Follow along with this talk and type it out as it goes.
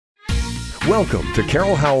Welcome to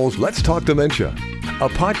Carol Howell's Let's Talk Dementia, a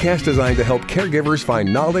podcast designed to help caregivers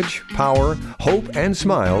find knowledge, power, hope, and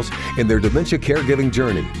smiles in their dementia caregiving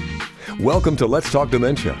journey. Welcome to Let's Talk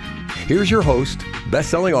Dementia. Here's your host,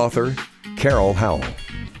 best-selling author, Carol Howell.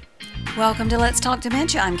 Welcome to Let's Talk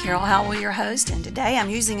Dementia. I'm Carol Howell, your host, and today I'm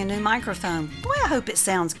using a new microphone. Boy, I hope it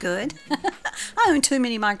sounds good. I own too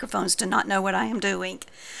many microphones to not know what I am doing.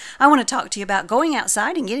 I want to talk to you about going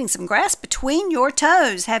outside and getting some grass between your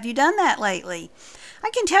toes. Have you done that lately? I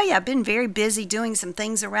can tell you I've been very busy doing some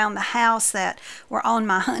things around the house that were on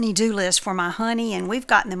my honey-do list for my honey, and we've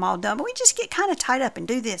gotten them all done. But we just get kind of tied up and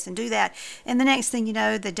do this and do that. And the next thing you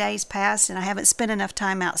know, the day's passed and I haven't spent enough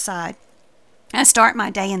time outside. I start my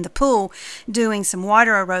day in the pool doing some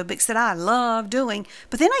water aerobics that I love doing,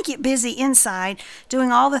 but then I get busy inside doing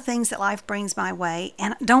all the things that life brings my way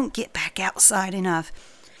and don't get back outside enough.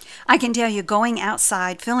 I can tell you going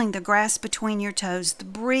outside, feeling the grass between your toes, the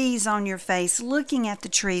breeze on your face, looking at the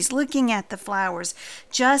trees, looking at the flowers,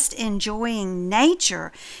 just enjoying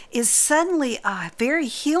nature is suddenly a very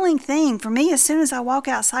healing thing. For me, as soon as I walk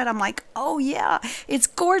outside, I'm like, oh yeah, it's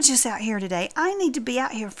gorgeous out here today. I need to be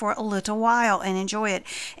out here for a little while and enjoy it.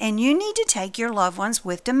 And you need to take your loved ones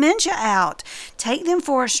with dementia out. Take them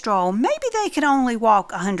for a stroll. Maybe they can only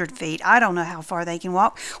walk 100 feet. I don't know how far they can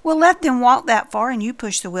walk. Well, let them walk that far and you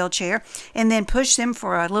push the wheelchair and then push them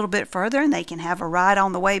for a little bit further and they can have a ride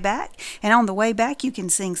on the way back. And on the way back, you can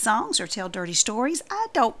sing songs or tell dirty stories. I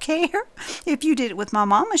don't care. If you did it with my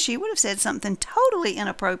mama, she would have said something totally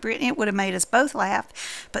inappropriate and it would have made us both laugh.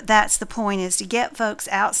 But that's the point, is to get folks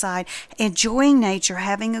outside, enjoying nature,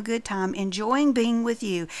 having a good time, enjoying being with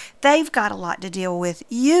you. They've got a lot to deal with.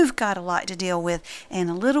 You've got a lot to deal with.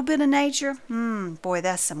 And a little bit of nature, boy,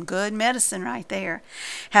 that's some good medicine right there.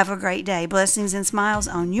 Have a great day. Blessings and smiles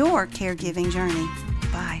on your caregiving journey.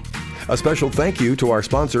 Bye. A special thank you to our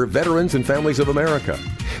sponsor, Veterans and Families of America.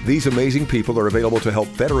 These amazing people are available to help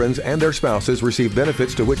veterans and their spouses receive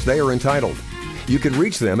benefits to which they are entitled. You can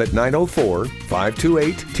reach them at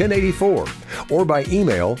 904-528-1084 or by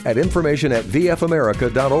email at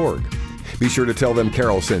information@vfamerica.org. Be sure to tell them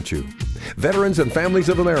Carol sent you. Veterans and Families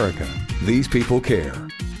of America. These people care.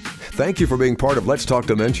 Thank you for being part of Let's Talk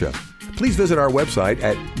Dementia. Please visit our website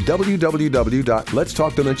at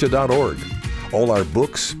www.letstalkdementia.org. All our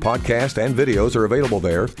books, podcasts, and videos are available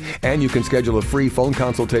there, and you can schedule a free phone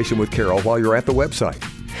consultation with Carol while you're at the website.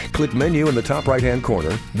 Click Menu in the top right-hand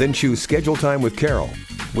corner, then choose Schedule Time with Carol.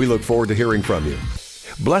 We look forward to hearing from you.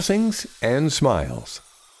 Blessings and smiles.